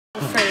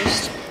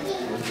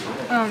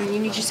you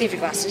need your safety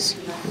glasses.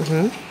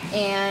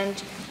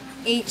 And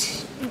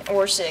 8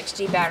 or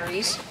 60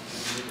 batteries.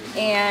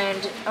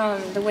 And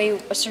the way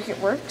a circuit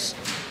works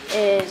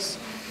is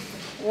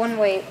one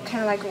way, kind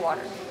of like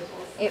water.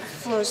 It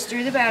flows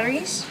through the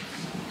batteries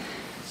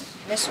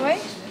this way,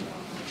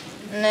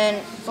 and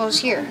then flows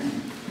here.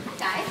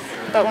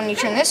 But when you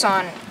turn this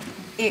on,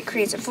 it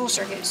creates a full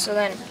circuit. So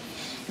then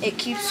it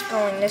keeps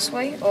going this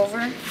way over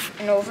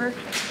and over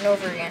and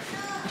over again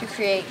to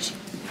create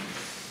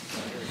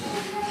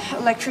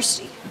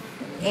electricity.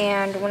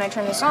 And when I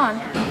turn this on,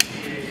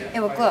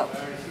 it will glow.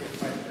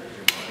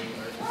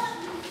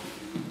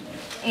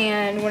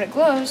 And when it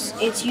glows,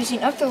 it's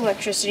using up the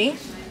electricity,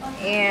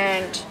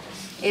 and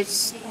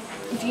if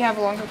you have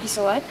a longer piece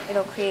of lead,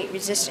 it'll create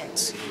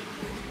resistance,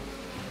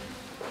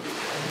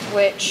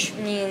 which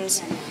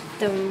means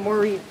the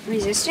more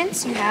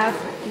resistance you have,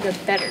 the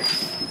better,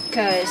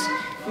 because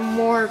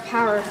more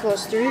power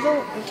flows through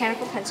the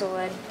mechanical pencil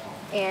lead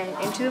and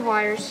into the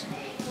wires,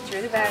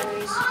 through the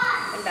batteries,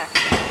 and back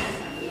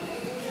again.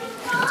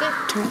 That's it.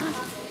 Turn it on.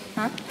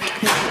 Huh?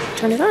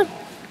 Turn it on.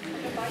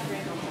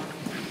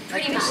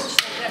 Pretty much,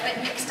 but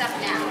mixed up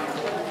now.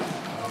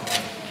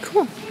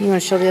 Cool. You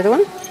want to show the other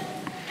one?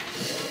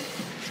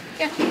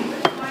 Yeah.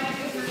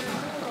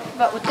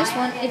 But with this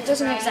one, it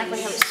doesn't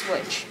exactly have a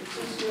switch.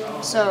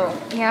 So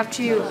you have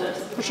to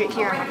push it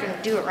here. I'm not going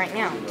to do it right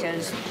now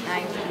because now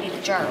you need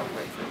the jar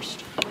over it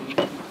first.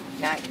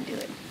 Now I can do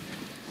it.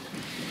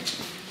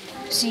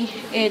 See,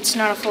 it's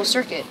not a full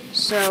circuit.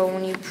 So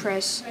when you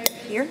press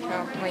here,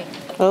 oh wait.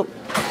 Oh,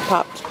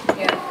 popped.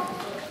 Yeah.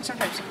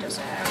 Sometimes it does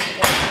that. I don't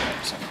know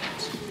why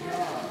sometimes.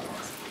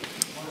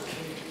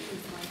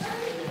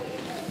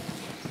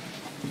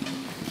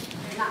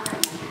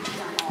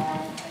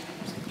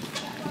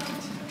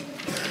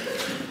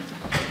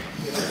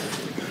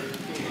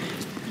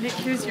 Nick,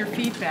 here's your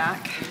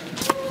feedback.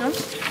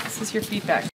 This is your feedback.